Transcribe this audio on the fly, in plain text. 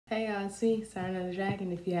Hey y'all, it's me, Sarah the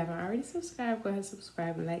Dragon. If you haven't already subscribed, go ahead and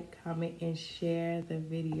subscribe, like, comment, and share the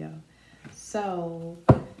video. So,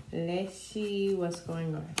 let's see what's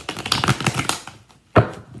going on.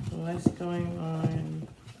 What's going on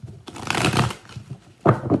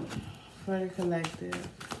for the collective?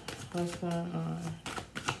 What's going on?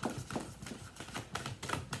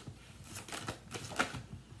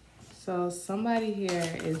 So, somebody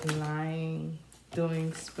here is lying,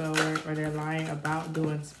 doing spell work, or they're lying about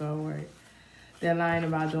doing spell work. They're lying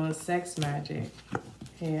about doing sex magic.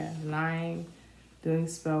 Yeah, lying, doing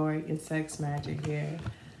spell work, and sex magic here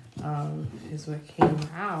is what came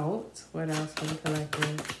out. What else for the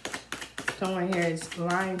collective? Someone here is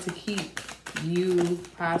lying to keep you,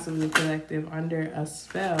 possibly collective, under a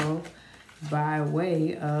spell by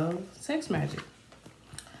way of sex magic.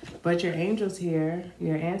 But your angels here,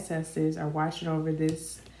 your ancestors, are watching over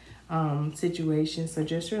this situation. So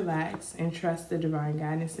just relax and trust the divine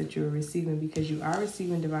guidance that you are receiving, because you are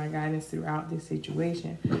receiving divine guidance throughout this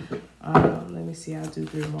situation. Let me see. I'll do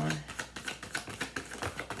 3 more.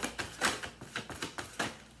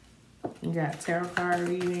 You got tarot card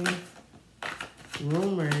reading,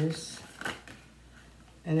 rumors,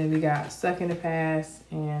 and then we got stuck in the past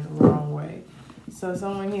and wrong way. So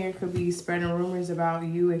someone here could be spreading rumors about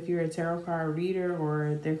you if you're a tarot card reader,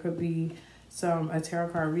 or there could be a tarot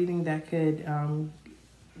card reading that could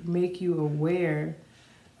make you aware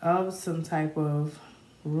of some type of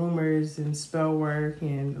rumors and spell work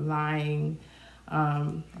and lying.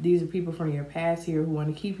 These are people from your past here who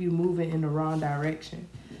want to keep you moving in the wrong direction.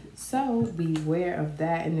 So beware of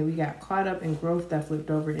that. And then we got caught up in growth that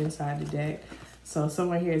flipped over inside the deck. So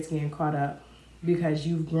someone here is getting caught up because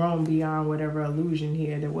you've grown beyond whatever illusion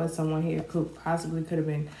here. There was someone here who possibly could have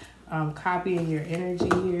been copying your energy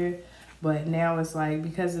here. But now it's like,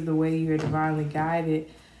 because of the way you're divinely guided,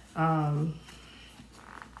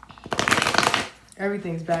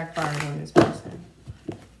 everything's backfiring on this person.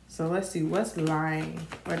 So let's see, what's lying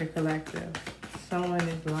for the collective? Someone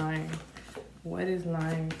is lying. What is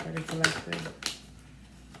lying for the collective?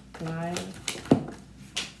 Lying.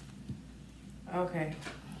 Okay.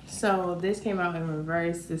 So this came out in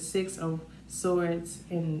reverse, the 6 of Swords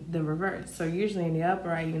in the reverse. So usually in the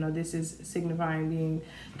upright, you know, this is signifying being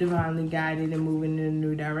divinely guided and moving in a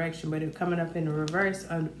new direction. But it coming up in the reverse,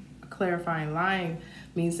 clarifying lying,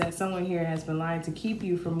 means that someone here has been lying to keep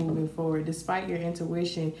you from moving forward. Despite your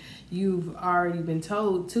intuition, you've already been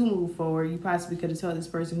told to move forward. You possibly could have told this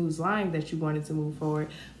person who's lying that you wanted to move forward,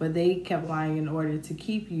 but they kept lying in order to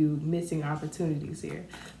keep you missing opportunities here.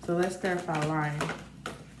 So let's clarify lying.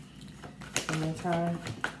 One more time.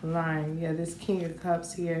 Lying. Yeah, this King of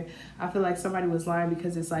Cups here. I feel like somebody was lying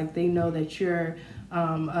because it's like they know that you're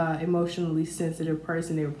emotionally sensitive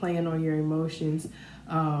person. They were playing on your emotions.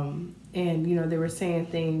 And, you know, they were saying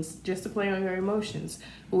things just to play on your emotions.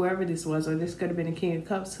 Whoever this was, or this could have been a King of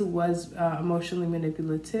Cups who was emotionally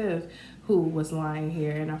manipulative, who was lying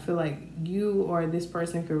here. And I feel like you or this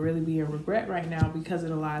person could really be in regret right now because of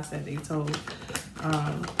the lies that they told.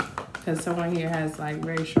 Because someone here has like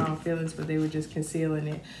very strong feelings, but they were just concealing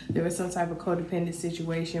it. There was some type of codependent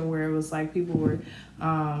situation where it was like people were,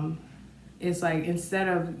 it's like instead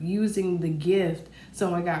of using the gift,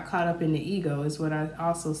 someone got caught up in the ego is what I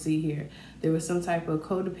also see here. There was some type of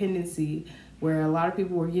codependency where a lot of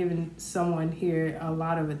people were giving someone here a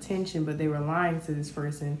lot of attention, but they were lying to this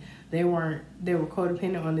person. They were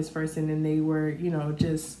codependent on this person, and they were, you know,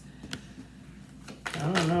 just,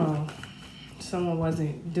 I don't know. Someone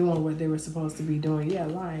wasn't doing what they were supposed to be doing. Yeah,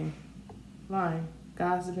 lying.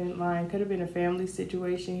 Gossiping, lying. Could have been a family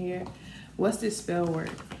situation here. What's this spell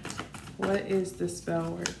word? What is the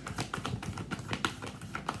spell word?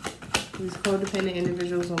 These codependent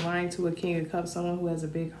individuals are lying to a King of Cups, someone who has a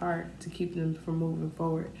big heart, to keep them from moving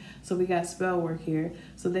forward. So we got spell work here.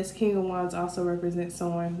 So this King of Wands also represents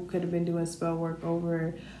someone who could have been doing spell work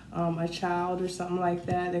over a child or something like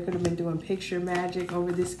that. They could have been doing picture magic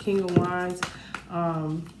over this King of Wands.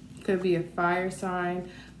 Could be a fire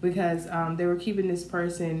sign, because they were keeping this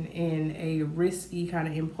person in a risky kind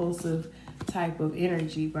of impulsive type of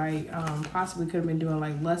energy by possibly could have been doing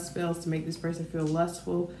like lust spells to make this person feel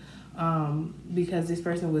lustful, because this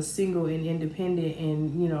person was single and independent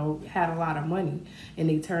and, you know, had a lot of money, and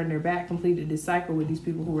they turned their back, completed this cycle with these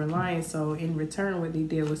people who were lying. So in return, what they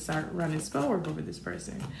did was start running spell work over this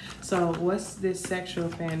person. So what's this sexual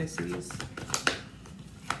fantasies?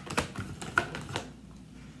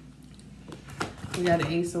 We got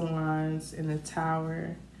the Ace of Wands in the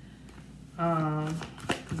Tower.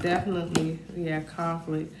 Definitely, yeah,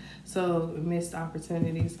 conflict. So missed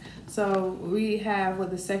opportunities. So we have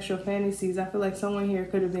with the sexual fantasies. I feel like someone here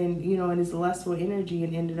could have been, in this lustful energy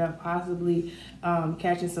and ended up possibly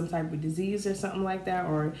catching some type of disease or something like that.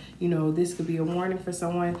 Or this could be a warning for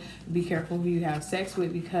someone. Be careful who you have sex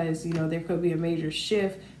with, because there could be a major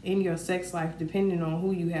shift in your sex life depending on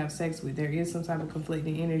who you have sex with. There is some type of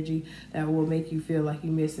conflicting energy that will make you feel like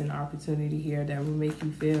you missed an opportunity here, that will make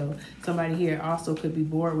you feel somebody here also could be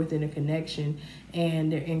bored within a connection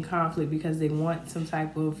and they're in conflict because they want some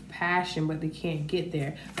type of passion but they can't get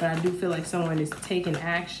there. But I do feel like someone is taking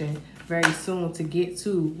action very soon to get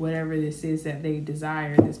to whatever this is that they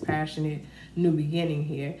desire, this passionate new beginning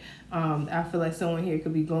here. I feel like someone here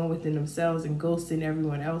could be going within themselves and ghosting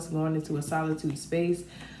everyone else, going into a solitude space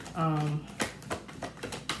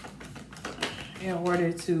in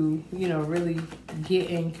order to, really get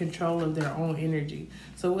in control of their own energy.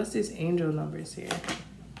 So what's this angel numbers here?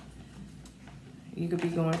 You could be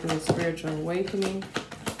going through a spiritual awakening.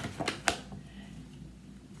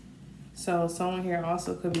 So someone here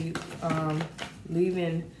also could be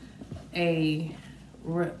leaving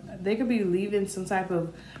they could be leaving some type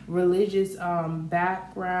of religious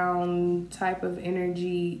background type of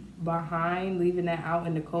energy behind, leaving that out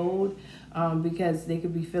in the cold, because they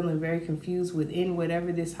could be feeling very confused within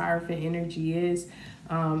whatever this Hierophant energy is.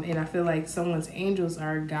 And I feel like someone's angels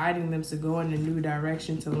are guiding them to go in a new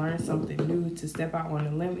direction, to learn something new, to step out on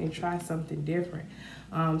a limb and try something different.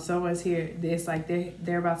 Someone's here, it's like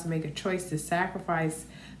they're about to make a choice to sacrifice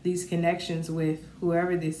these connections with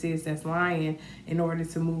whoever this is that's lying in order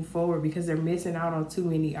to move forward, because they're missing out on too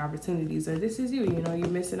many opportunities. Or this is you're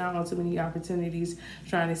missing out on too many opportunities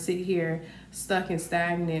trying to sit here stuck and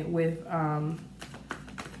stagnant with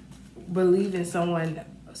believing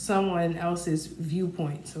someone else's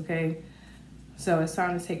viewpoints. Okay, so it's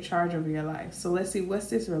time to take charge over your life. So let's see, what's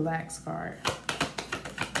this relax card?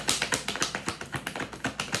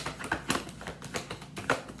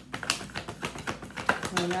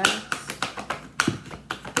 Relax.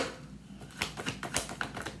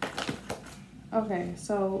 Okay,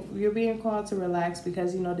 so you're being called to relax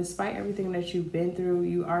because, despite everything that you've been through,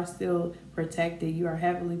 you are still protected. You are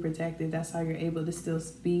heavily protected. That's how you're able to still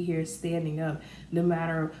be here standing up. No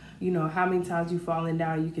matter, how many times you've fallen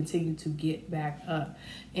down, you continue to get back up.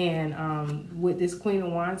 And with this Queen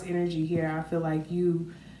of Wands energy here, I feel like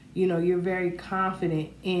you're very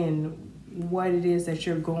confident in what it is that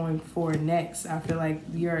you're going for next. I feel like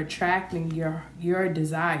you're attracting your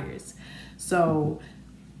desires. So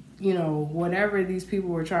whatever these people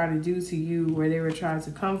were trying to do to you, where they were trying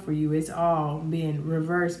to come for you, it's all been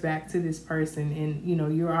reversed back to this person. And,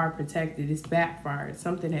 you are protected. It's backfired.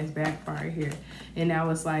 Something has backfired here. And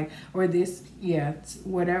now it's like, or this,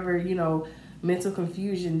 whatever, mental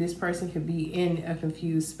confusion, this person could be in a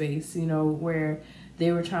confused space, where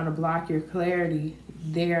they were trying to block your clarity.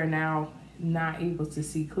 They are now not able to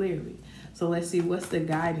see clearly. So let's see, what's the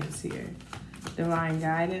guidance here? Divine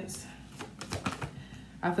guidance.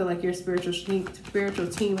 I feel like your spiritual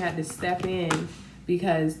team had to step in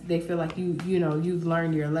because they feel like you've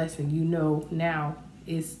learned your lesson. Now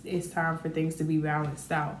it's time for things to be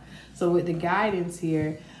balanced out. So with the guidance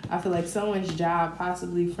here, I feel like someone's job,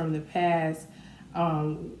 possibly from the past,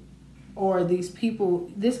 or these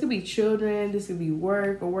people, this could be children, this could be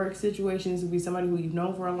work or work situations, it could be somebody who you've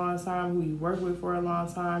known for a long time, who you work with for a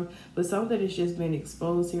long time, but something has just been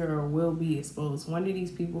exposed here or will be exposed. One of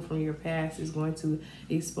these people from your past is going to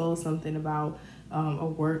expose something about a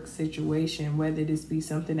work situation, whether this be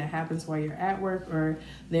something that happens while you're at work, or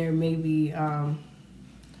there may be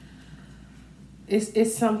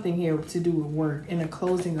it's something here to do with work and a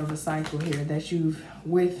closing of a cycle here that you've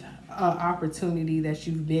with opportunity that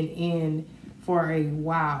you've been in for a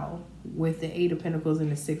while, with the Eight of Pentacles and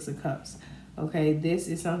the Six of Cups. Okay, this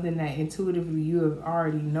is something that intuitively you have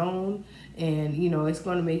already known, and it's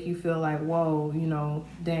going to make you feel like, whoa,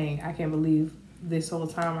 dang, I can't believe this whole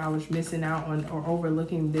time I was missing out on or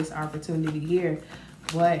overlooking this opportunity here.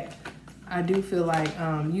 But I do feel like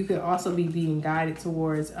you could also be being guided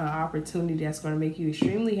towards an opportunity that's going to make you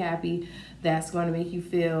extremely happy, that's going to make you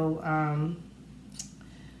feel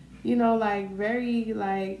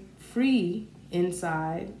very free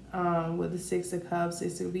inside. With the Six of Cups,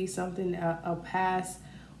 it could be something, a past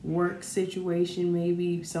work situation.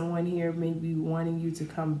 Maybe someone here may be wanting you to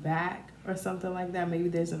come back or something like that. Maybe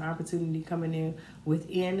there's an opportunity coming in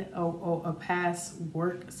within a past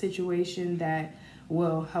work situation that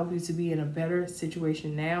will help you to be in a better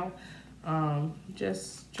situation now.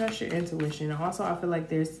 Just trust your intuition. Also, I feel like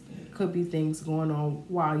could be things going on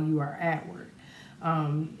while you are at work.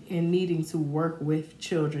 in needing to work with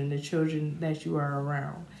children, the children that you are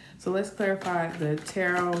around. So let's clarify the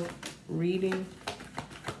tarot reading.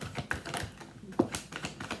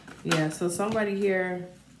 Yeah, so somebody here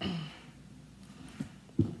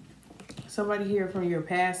from your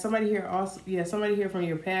past, somebody here from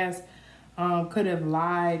your past could have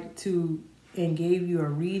lied to and gave you a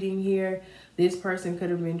reading here. This person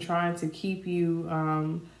could have been trying to keep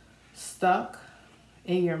you stuck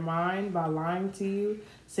in your mind by lying to you,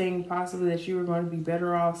 saying possibly that you were going to be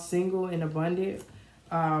better off single and abundant.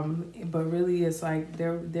 But really it's like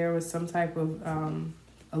there was some type of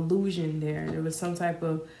illusion there. There was some type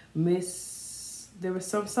of there was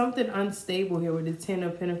something unstable here with the Ten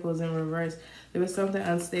of Pentacles in reverse. There was something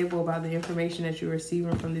unstable about the information that you're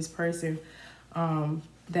receiving from this person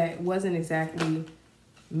that wasn't exactly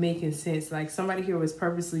making sense. Like somebody here was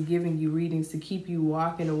purposely giving you readings to keep you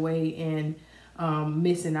walking away and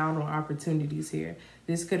missing out on opportunities here.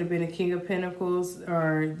 This could have been a King of Pentacles,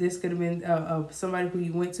 or this could have been somebody who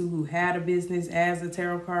you went to who had a business as a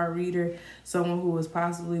tarot card reader, someone who was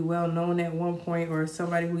possibly well known at one point, or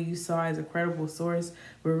somebody who you saw as a credible source,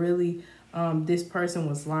 but really this person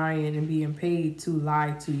was lying and being paid to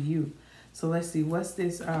lie to you. So let's see, what's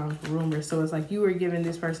this rumor? So it's like you were giving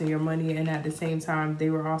this person your money, and at the same time, they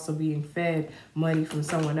were also being fed money from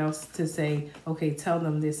someone else to say, okay, tell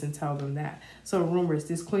them this and tell them that. So rumors,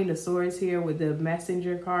 this Queen of Swords here with the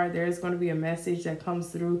Messenger card, there is going to be a message that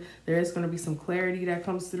comes through. There is going to be some clarity that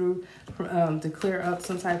comes through to clear up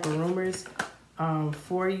some type of rumors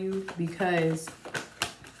for you, because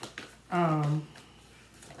I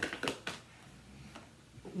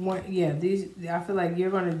feel like you're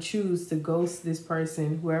going to choose to ghost this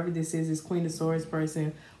person, whoever this is, this Queen of Swords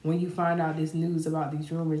person, when you find out this news about these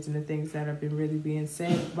rumors and the things that have been really being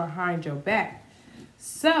said behind your back.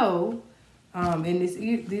 So, and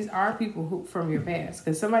these are people who from your past,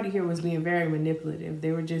 because somebody here was being very manipulative.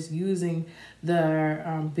 They were just using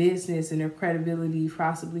their business and their credibility,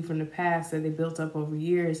 possibly from the past that they built up over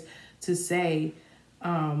years, to say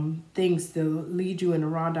things to lead you in the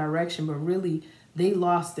wrong direction, but really they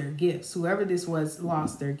lost their gifts. Whoever this was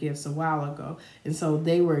lost their gifts a while ago. And so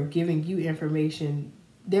they were giving you information.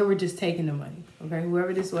 They were just taking the money. Okay.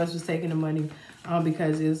 Whoever this was taking the money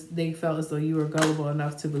because they felt as though you were gullible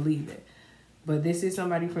enough to believe it. But this is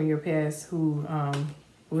somebody from your past who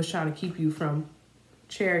was trying to keep you from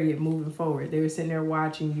Chariot moving forward. They were sitting there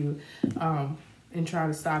watching you and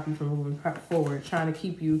trying to stop you from moving forward, trying to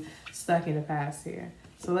keep you stuck in the past here.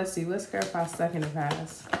 So let's see. Let's clarify stuck in the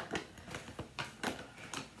past.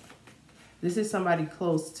 This is somebody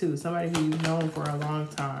close to, somebody who you've known for a long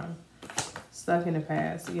time. Stuck in the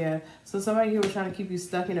past, yeah. So somebody here was trying to keep you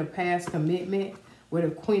stuck in a past commitment, where the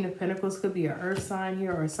Queen of Pentacles could be an earth sign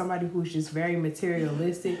here, or somebody who's just very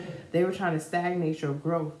materialistic. They were trying to stagnate your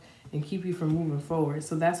growth and keep you from moving forward.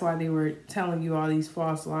 So that's why they were telling you all these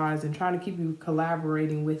false lies and trying to keep you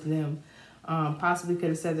collaborating with them. Possibly could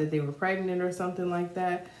have said that they were pregnant or something like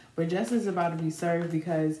that. But justice is about to be served,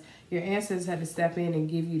 because your ancestors had to step in and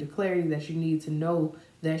give you the clarity that you need to know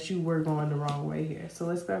that you were going the wrong way here. So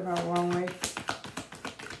let's clarify the wrong way.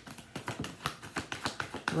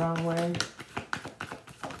 Wrong way.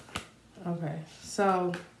 Okay.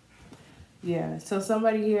 So, yeah. So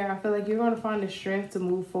somebody here, I feel like you're going to find the strength to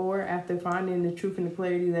move forward after finding the truth and the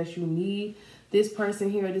clarity that you need. This person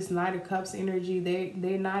here, this Knight of Cups energy,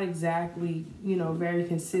 they're not exactly, very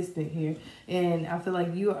consistent here. And I feel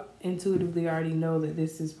like you intuitively already know that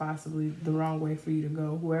this is possibly the wrong way for you to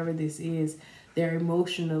go. Whoever this is, they're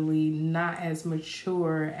emotionally not as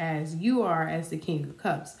mature as you are as the King of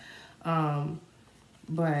Cups.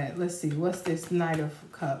 But let's see, what's this Knight of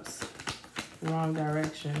Cups? Wrong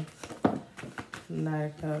direction. Knight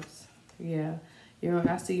of Cups. Yeah,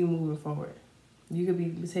 I see you moving forward. You could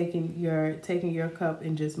be taking your cup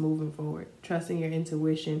and just moving forward, trusting your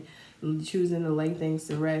intuition, choosing to lay things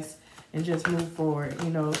to rest and just move forward.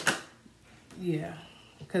 Yeah,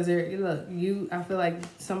 because I feel like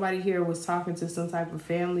somebody here was talking to some type of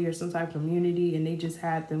family or some type of community, and they just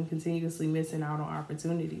had them continuously missing out on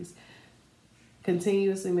opportunities,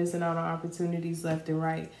 left and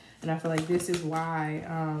right. And I feel like this is why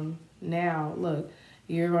now, look,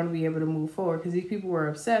 you're going to be able to move forward, because these people were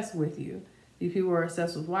obsessed with you. These people were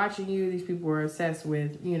obsessed with watching you. These people were obsessed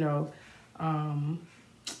with,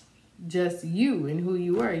 just you and who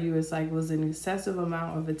you were. You was an excessive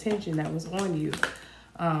amount of attention that was on you.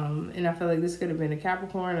 And I feel like this could have been a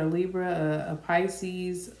Capricorn, a Libra, a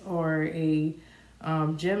Pisces, or a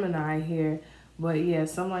Gemini here. But yeah,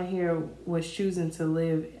 someone here was choosing to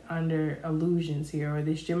live under illusions here, or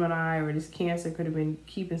this Gemini or this Cancer could have been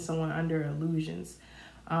keeping someone under illusions.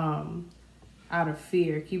 out of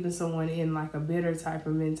fear, keeping someone in like a bitter type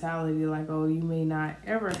of mentality, like, oh, you may not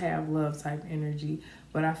ever have love type energy.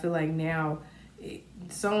 But I feel like now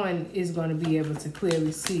someone is going to be able to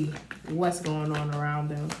clearly see what's going on around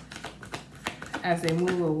them as they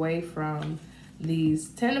move away from these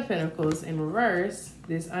 10 of Pentacles in reverse,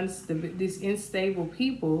 this unstable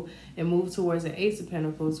people, and move towards the Ace of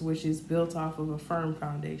Pentacles, which is built off of a firm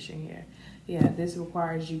foundation here. Yeah, this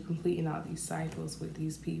requires you completing out these cycles with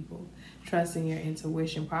these people, trusting your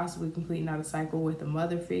intuition, possibly completing out a cycle with the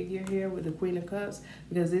mother figure here with the Queen of Cups,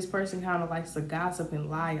 because this person kind of likes to gossip and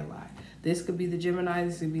lie a lot. This could be the Gemini,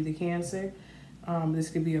 this could be the Cancer. This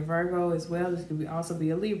could be a Virgo as well. This could also be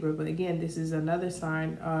a Libra. But again, this is another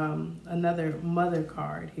sign, another mother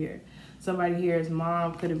card here. Somebody here's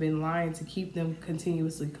mom could have been lying to keep them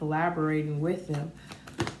continuously collaborating with them.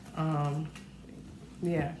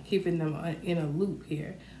 Yeah, keeping them in a loop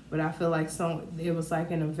here. But I feel like it was like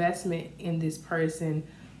an investment in this person,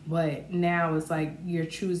 but now it's like you're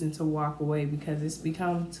choosing to walk away because it's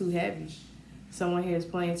become too heavy. Someone here is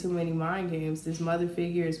playing too many mind games. This mother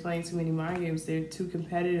figure is playing too many mind games. They're too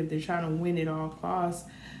competitive. They're trying to win at all costs.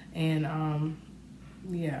 And,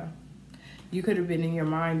 yeah, you could have been in your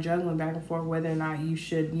mind juggling back and forth whether or not you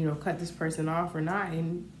should, cut this person off or not.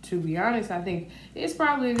 And to be honest, I think it's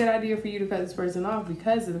probably a good idea for you to cut this person off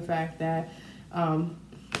because of the fact that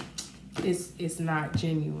it's not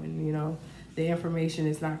genuine, The information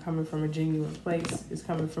is not coming from a genuine place. It's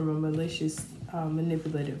coming from a malicious,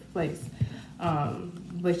 manipulative place.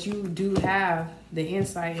 But you do have the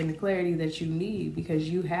insight and the clarity that you need because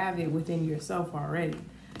you have it within yourself already.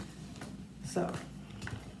 So,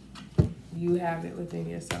 you have it within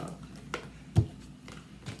yourself.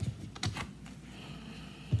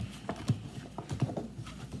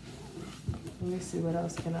 Let me see what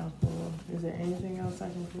else can I pull. Is there anything else I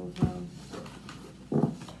can pull from?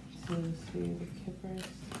 So let's see the Kippers.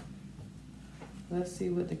 Let's see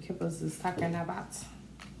what the Kippers is talking about.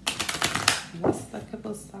 What's the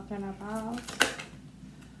Kippers talking about?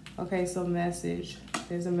 Okay, so message.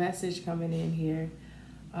 There's a message coming in here.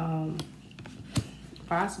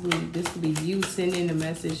 Possibly this could be you sending a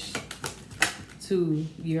message to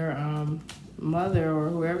your mother or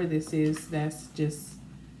whoever this is that's just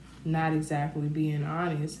not exactly being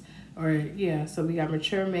honest. Or yeah, so we got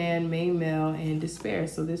mature man, main male, and despair.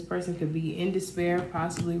 So this person could be in despair,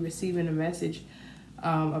 possibly receiving a message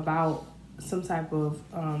about some type of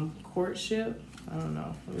courtship. I don't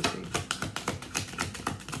know. Let me see.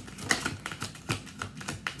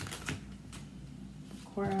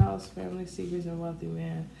 Courthouse, family secrets, and wealthy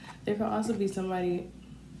man. There could also be somebody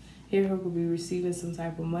here who could be receiving some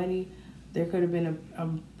type of money. There could have been a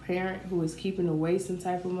parent who was keeping away some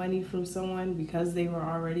type of money from someone because they were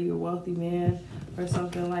already a wealthy man or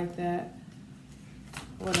something like that.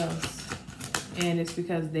 What else? And it's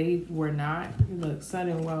because they were not. Look,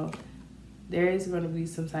 sudden wealth. There is going to be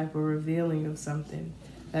some type of revealing of something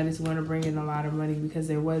that is going to bring in a lot of money because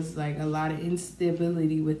there was like a lot of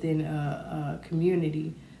instability within a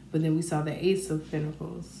community. But then we saw the Ace of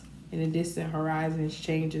Pentacles. In the distant horizons,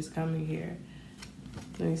 change is coming here.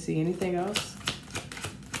 Let me see. Anything else?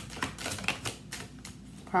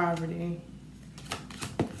 Poverty.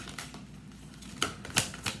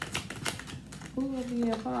 Who will be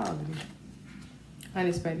in poverty?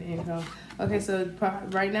 Unexpected income. Okay, so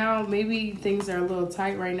right now, maybe things are a little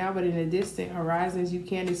tight right now, but in the distant horizons, you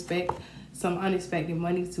can expect some unexpected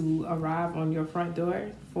money to arrive on your front door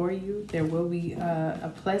for you. There will be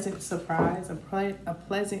a pleasant surprise, a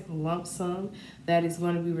pleasant lump sum that is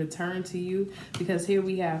going to be returned to you because here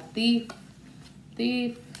we have thief,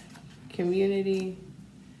 community.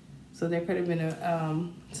 So there could have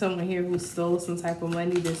been someone here who stole some type of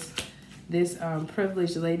money. This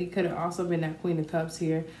privileged lady could have also been that Queen of Cups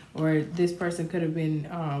here, or this person could have been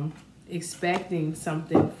expecting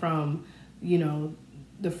something from,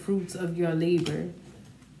 the fruits of your labor.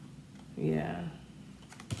 Yeah,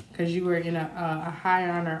 because you were in a high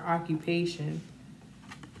honor occupation.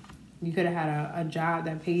 You could have had a job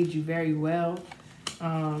that paid you very well.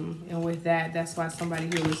 And with that, that's why somebody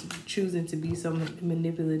here was choosing to be so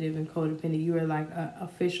manipulative and codependent. You were like an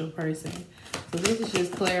official person. So this is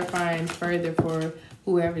just clarifying further for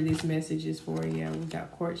whoever this message is for. Yeah, we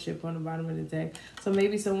got courtship on the bottom of the deck. So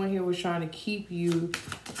maybe someone here was trying to keep you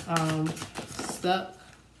stuck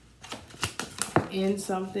in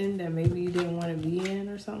something that maybe you didn't want to be in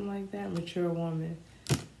or something like that. Mature woman.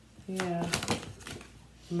 Yeah.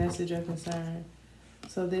 Message of concern.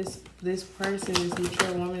 So this person, this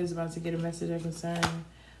mature woman, is about to get a message of concern,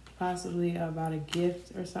 possibly about a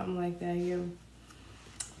gift or something like that here.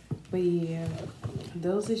 But yeah,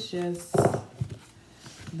 those is just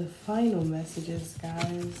the final messages,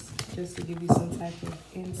 guys, just to give you some type of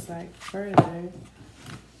insight further.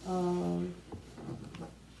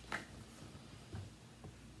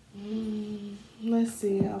 Let's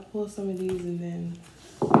see, I'll pull some of these and then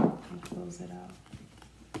I'll close it out.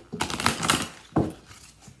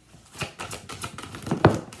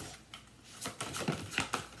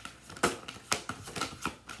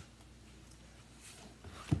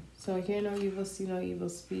 So hear no evil, see no evil,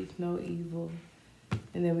 speak no evil.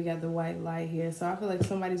 And then we got the white light here. So I feel like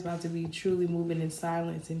somebody's about to be truly moving in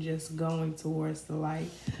silence and just going towards the light.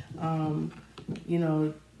 You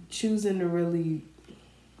know, choosing to really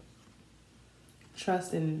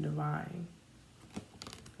trust in the divine.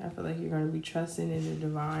 I feel like you're going to be trusting in the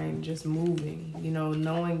divine, just moving, you know,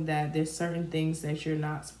 knowing that there's certain things that you're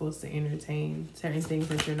not supposed to entertain, certain things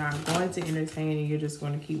that you're not going to entertain, and you're just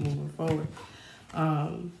going to keep moving forward.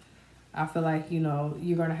 I feel like, you know,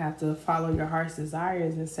 you're going to have to follow your heart's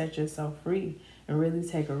desires and set yourself free and really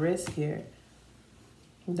take a risk here.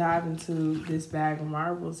 Dive into this bag of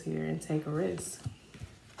marbles here and take a risk.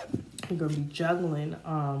 You're going to be juggling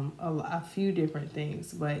a few different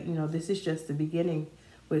things, but, you know, this is just the beginning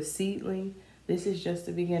with seedling. This is just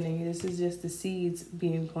the beginning. This is just the seeds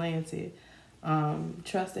being planted.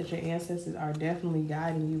 Trust that your ancestors are definitely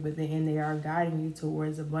guiding you, but and they are guiding you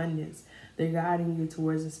towards abundance. They're guiding you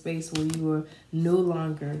towards a space where you will no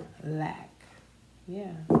longer lack.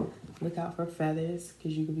 Yeah. Look out for feathers,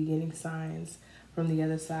 because you could be getting signs from the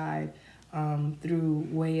other side through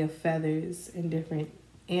way of feathers and different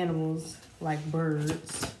animals like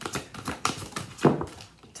birds.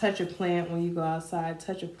 Touch a plant when you go outside.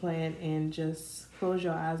 Touch a plant and just close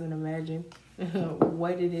your eyes and imagine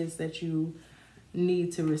what it is that you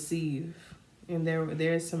need to receive. And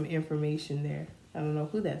there's some information there. I don't know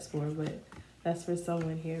who that's for, but that's for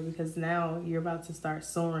someone here, because now you're about to start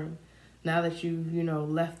soaring. Now that you've, you know,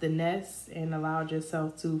 left the nest and allowed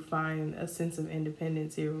yourself to find a sense of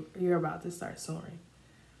independence, you're about to start soaring.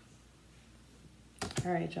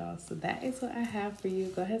 All right, y'all. So that is what I have for you.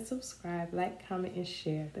 Go ahead, subscribe, like, comment, and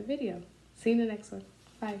share the video. See you in the next one.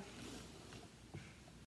 Bye.